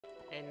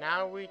And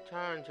now we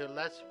turn to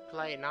Let's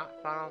Play Not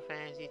Final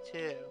Fantasy 2.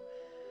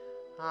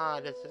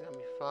 This is gonna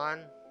be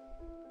fun.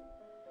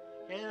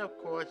 And of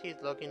course he's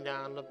looking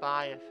down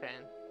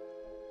Leviathan.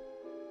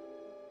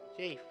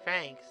 Gee,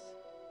 thanks.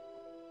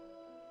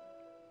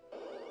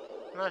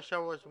 I'm not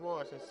sure what's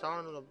worse,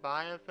 installing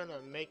Leviathan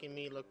or making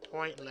me look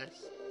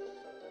pointless.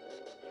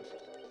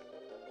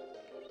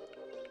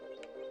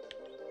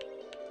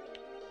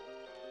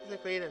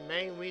 Basically, the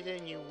main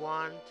reason you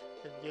want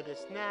to do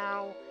this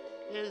now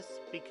is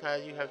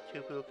because you have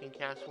two people who can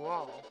cast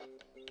Wall.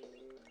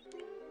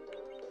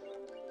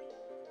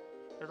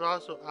 There's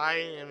also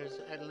items,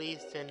 at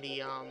least in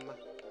the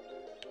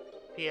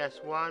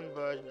PS1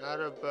 version,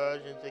 other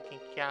versions that can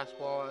cast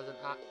Wall as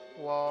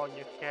a wall on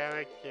your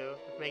character,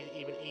 which makes it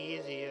even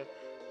easier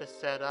to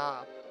set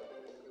up.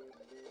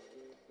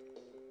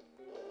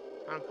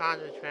 I'm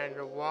concentrating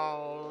the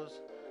walls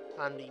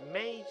on the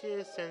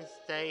mages since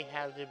they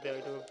have the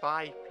ability to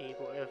revive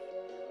people if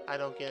I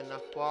don't get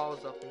enough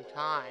walls up in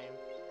time.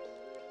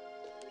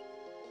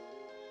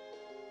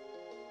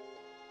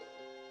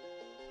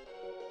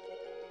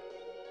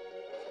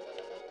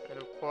 And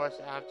of course,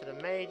 after the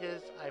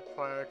mages, I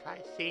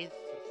prioritize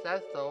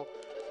Cecil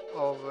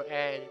over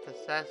Edge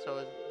because Cecil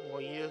is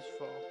more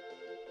useful.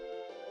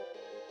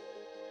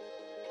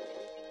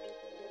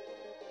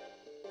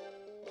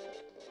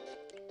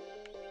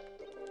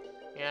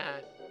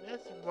 Yeah,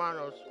 this is one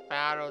of those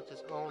battles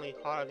that's only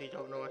hard if you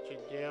don't know what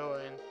you're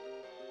doing.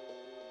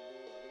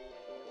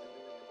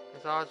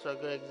 It's also a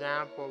good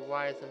example of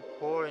why it's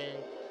important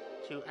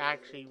to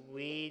actually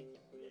read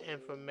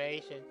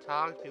information,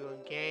 talk to people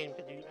in games.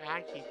 If you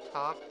actually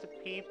talk to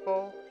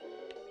people,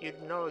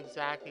 you'd know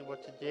exactly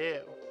what to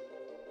do.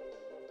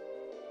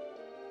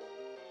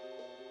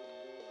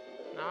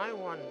 Now I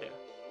wonder.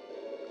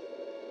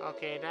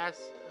 Okay, that's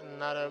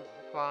another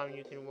problem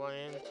you can run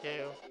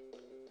into.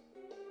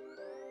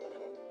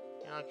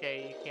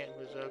 Okay, you can't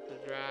berserk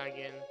the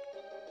dragon.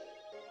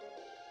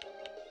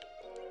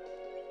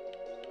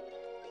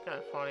 Kind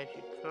of funny if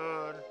you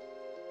could.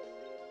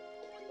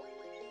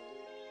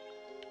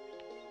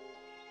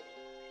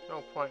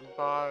 No point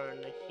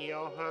bothering to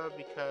heal her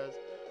because,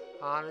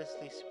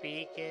 honestly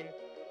speaking,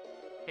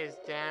 his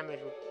damage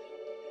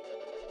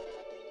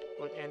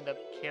would end up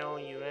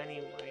killing you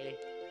anyway.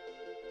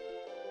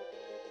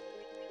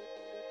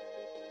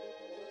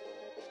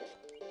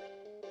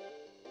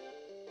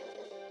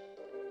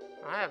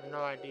 I have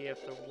no idea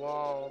if the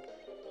wall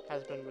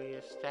has been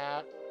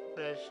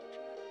reestablished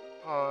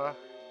or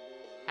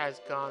has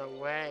gone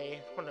away.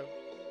 It's one of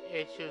the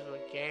issues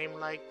with a game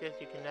like this,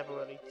 you can never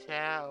really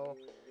tell.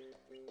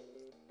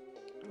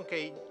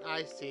 Okay,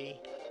 I see.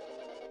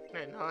 I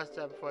didn't notice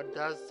that before. It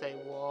does say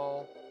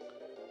wall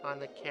on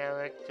the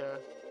character.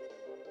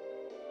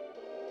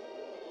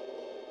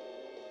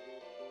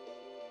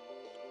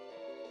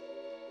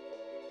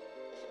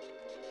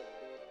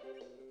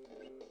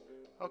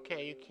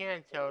 Okay, you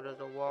can tell there's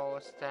a wall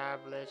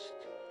established,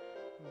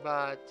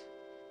 but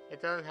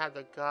it doesn't have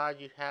the guard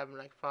you'd have in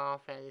like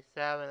Final Fantasy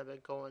 7 of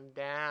it going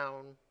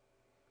down.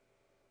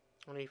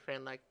 Or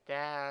anything like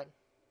that.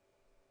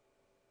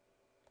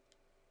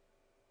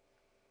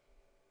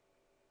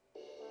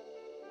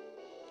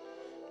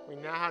 We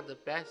now have the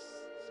best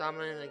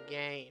summon in the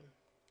game.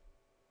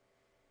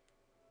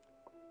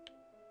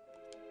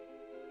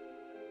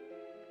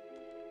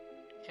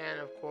 And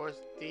of course,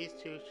 these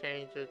two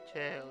changed their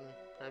tune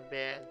a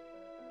bit.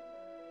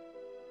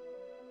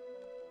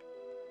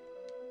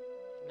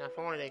 Now if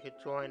only they could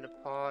join the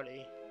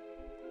party.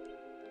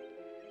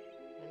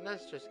 And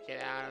let's just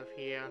get out of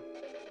here.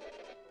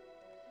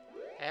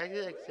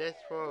 Exit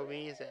exists for a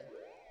reason.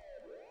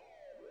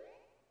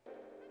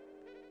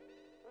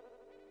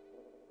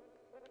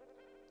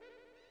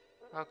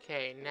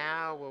 Okay,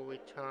 now we'll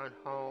return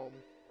home.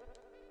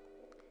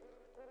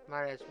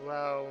 Might as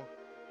well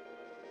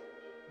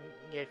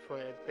get for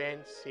an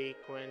event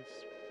sequence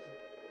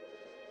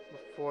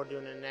before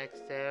doing the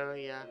next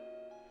area.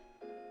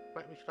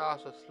 But we should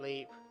also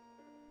sleep.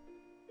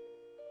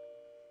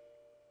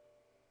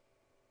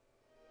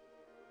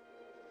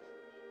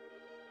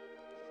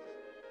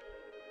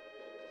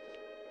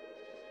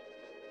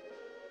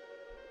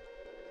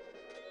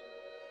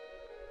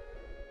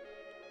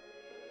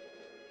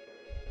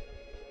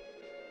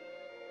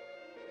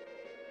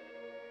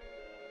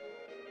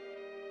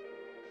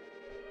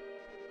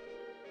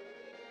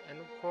 And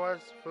of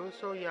course,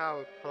 Fusoya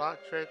with plot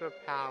trigger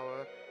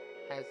power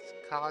has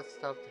caused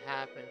stuff to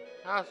happen.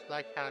 I also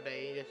like how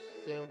they just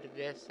zoomed to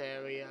this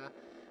area.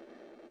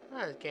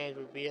 Most games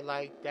would be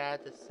like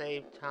that to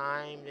save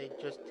time. They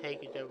just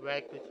take you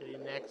directly to the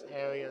next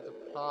area of the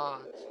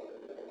plot.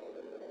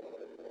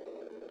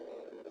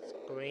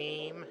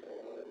 Scream.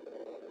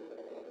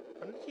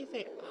 What did she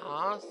say?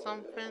 Ah,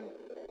 something?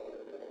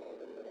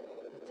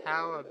 The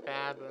Tower of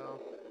Babel.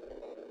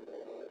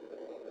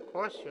 Of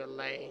course you're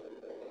late.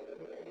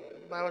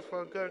 But it was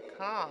for a good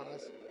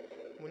cause.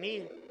 We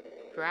need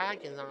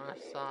dragons on our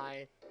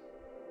side.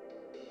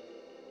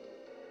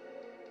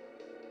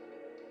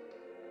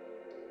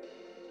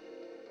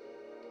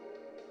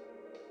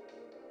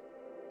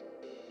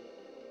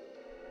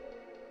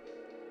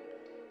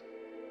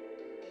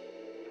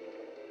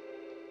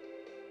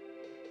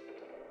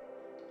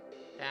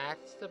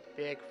 That's the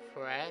big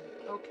threat.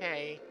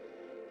 Okay,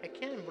 it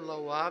can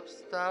blow up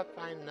stuff,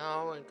 I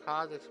know, and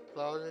cause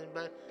explosions,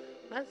 but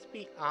let's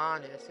be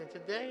honest. In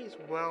today's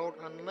world,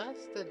 unless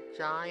the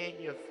giant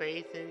you're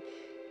facing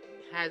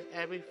has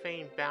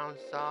everything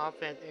bounced off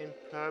as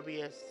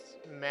impervious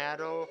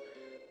metal,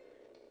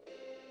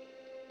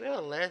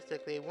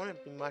 realistically, it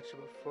wouldn't be much of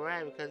a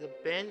threat because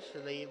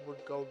eventually it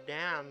would go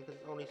down because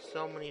there's only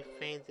so many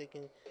things it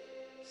can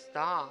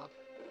stop.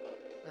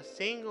 A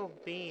single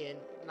being,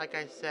 like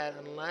I said,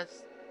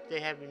 unless they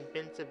have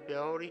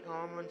invincibility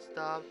armor and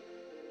stuff,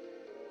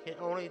 can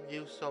only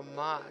do so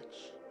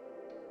much.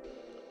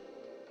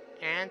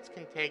 Ants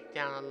can take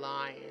down a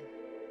lion.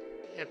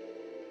 If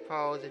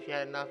if you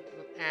had enough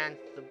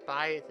ants to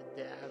bite it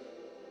to death.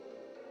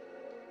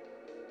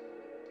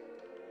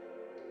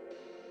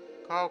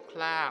 Call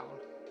Cloud.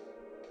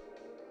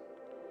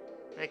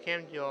 Make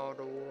him do all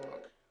the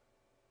work.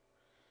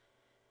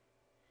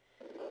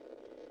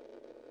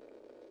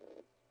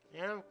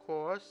 And of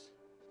course,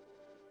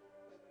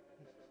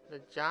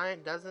 the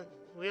giant doesn't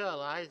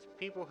realize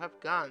people have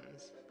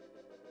guns.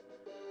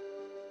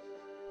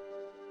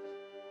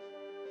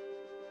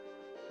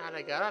 How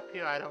they got up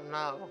here, I don't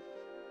know.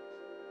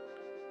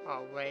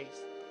 Oh, wait.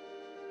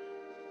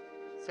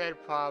 Said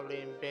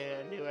probably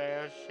been a new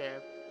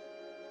airship.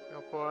 And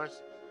of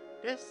course,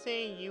 this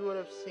scene you would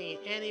have seen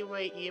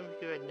anyway even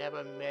if you had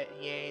never met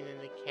Yane in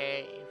the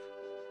cave.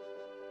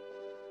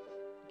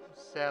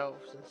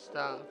 Selves and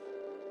stuff.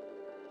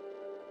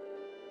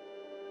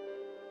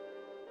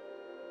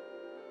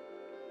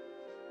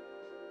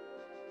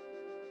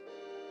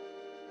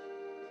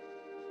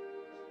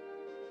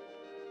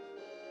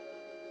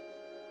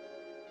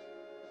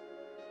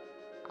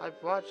 I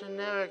brought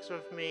generics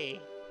with me.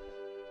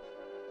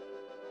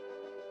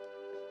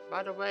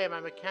 By the way, my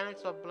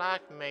mechanics are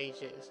black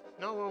mages.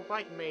 No, we're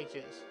white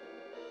mages.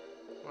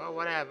 Well,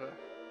 whatever.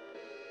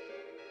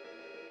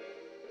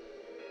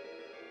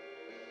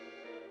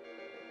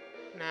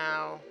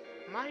 Now,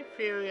 my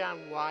theory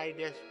on why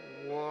this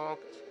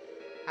worked,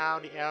 how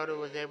the Elder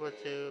was able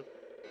to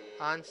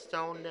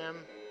unstone them,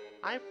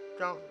 I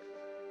don't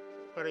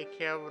really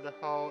care for the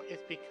whole.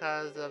 It's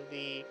because of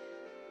the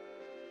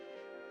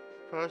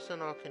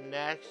personal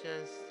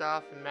connections,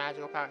 stuff, and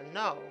magical power.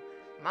 No,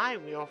 my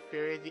real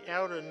theory is the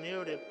Elder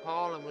knew that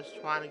Paladin was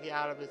trying to get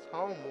out of his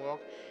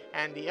homework,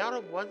 and the Elder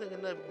wasn't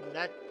going to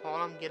let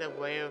Paladin get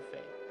away with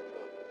it.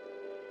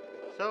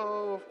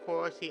 So, of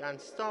course, he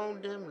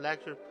unstoned him,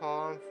 lectured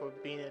Paladin for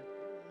being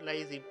a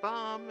lazy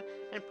bum,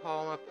 and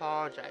Paladin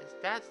apologized.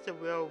 That's the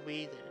real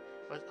reason.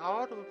 It was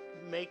all to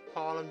make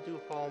Paladin do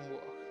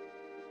homework.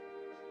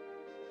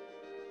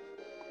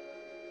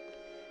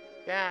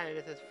 Then,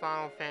 this is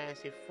Final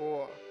Fantasy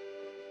IV.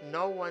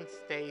 No one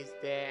stays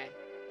dead.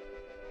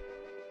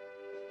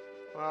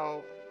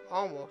 Well,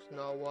 almost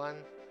no one.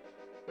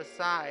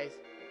 Besides,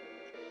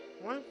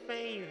 one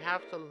thing you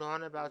have to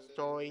learn about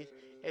stories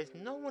is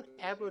no one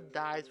ever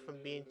dies from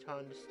being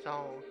turned to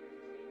stone.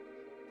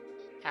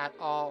 At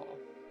all.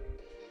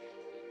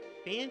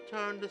 Being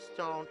turned to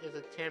stone is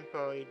a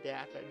temporary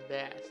death at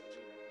best.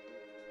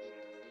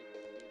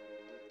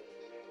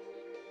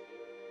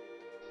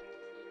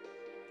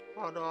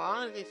 Although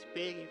honestly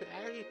speaking, if you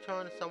actually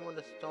turn someone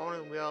to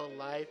stone in real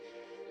life,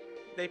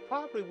 they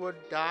probably would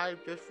die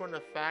just from the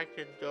fact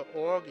that the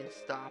organs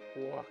stop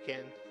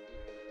working.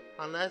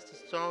 Unless the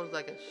stone's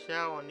like a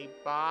shell on the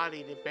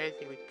body that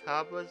basically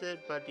covers it,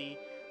 but the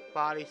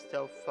body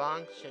still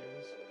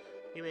functions.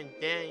 Even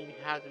then, you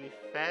have to be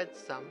fed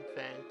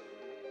something.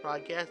 But I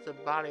guess the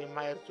body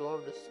might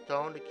absorb the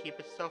stone to keep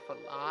itself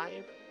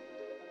alive?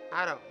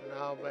 I don't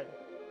know, but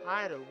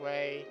either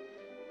way,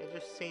 it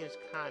just seems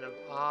kind of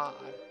odd.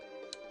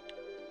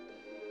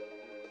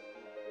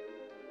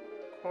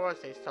 Of course,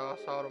 they saw us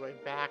all the way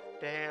back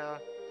there.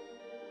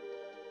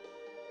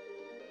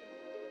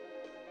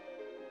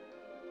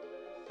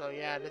 So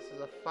yeah, this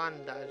is a fun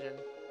dungeon.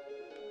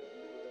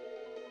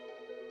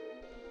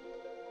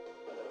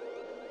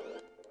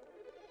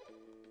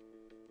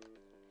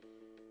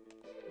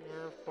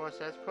 And of course,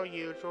 as per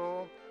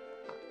usual,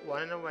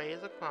 running away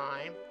is a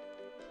crime.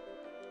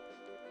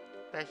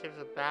 Especially if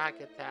it's a back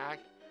attack,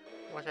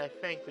 which I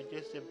think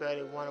reduced the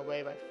ability to run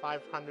away by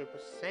 500%.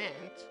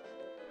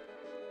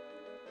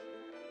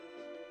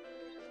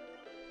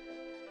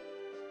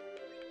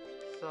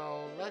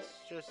 So let's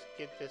just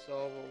get this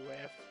over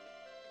with.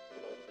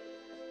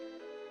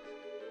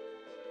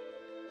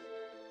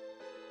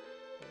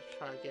 Let's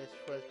try to get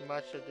through as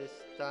much of this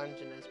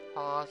dungeon as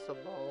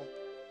possible.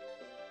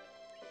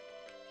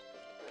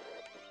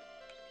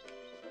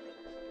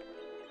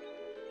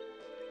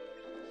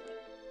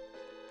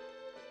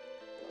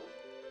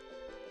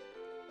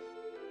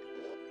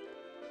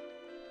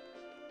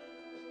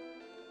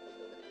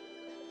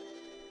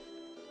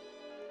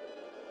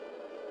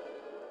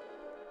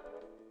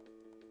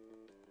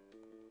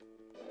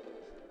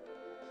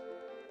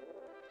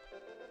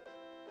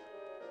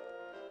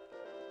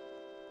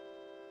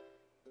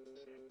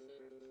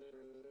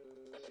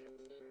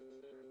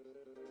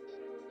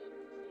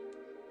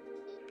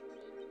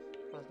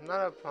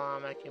 Another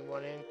problem I can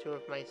run into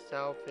with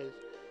myself is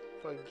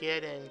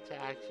forgetting to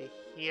actually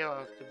heal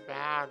after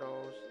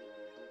battles.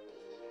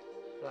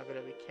 So I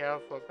gotta be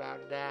careful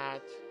about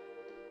that.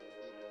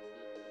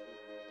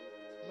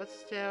 But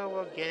still,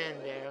 we'll get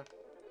in there.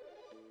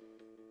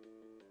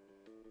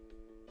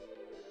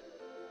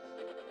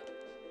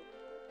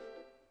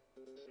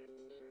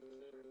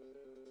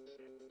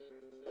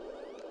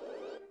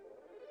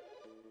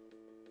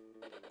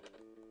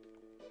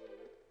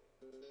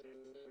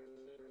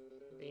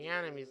 The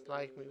enemies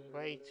like me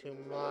way too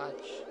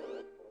much.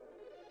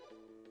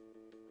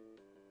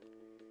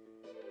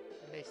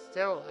 And they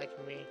still like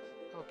me.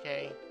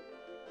 Okay,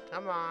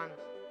 come on.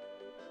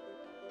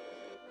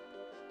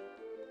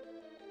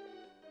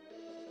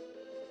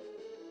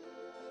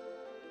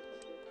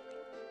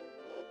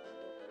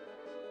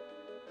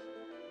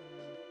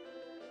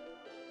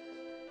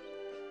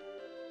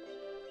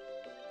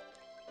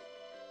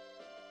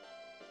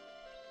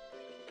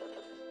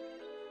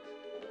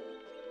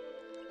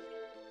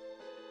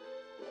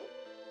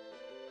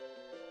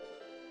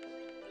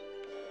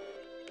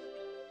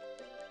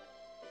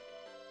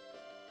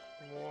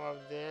 More of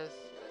this.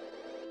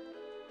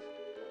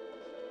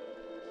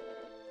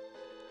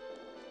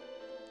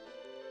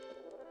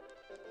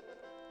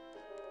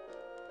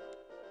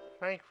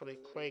 Thankfully,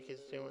 Quake is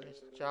doing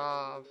his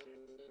job.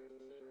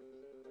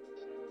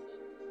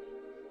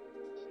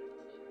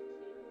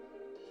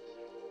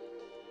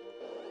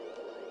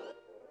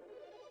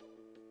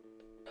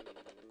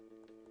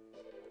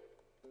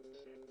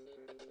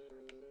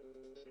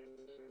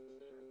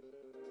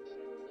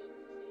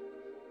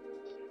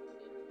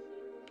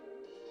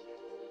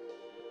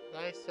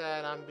 Like I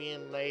said, I'm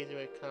being lazy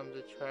when it comes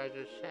to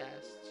treasure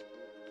chests.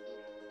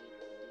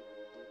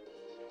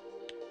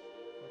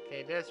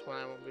 Okay, this one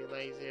I won't be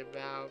lazy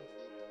about.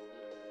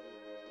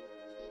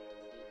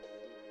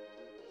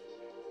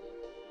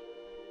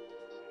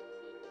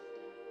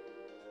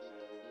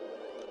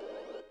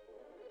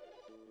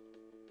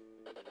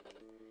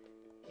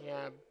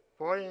 Yeah,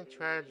 Boarding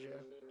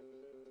Treasure,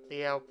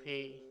 the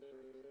LP,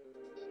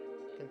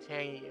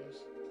 continues.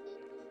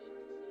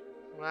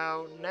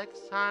 Well,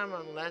 next time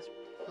on Let's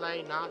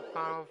Play Not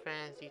Final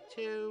Fantasy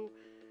 2,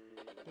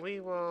 we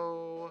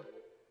will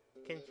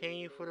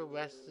continue for the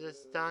rest of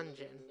this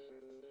dungeon.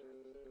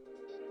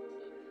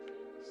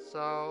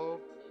 So,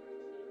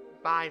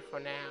 bye for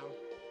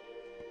now.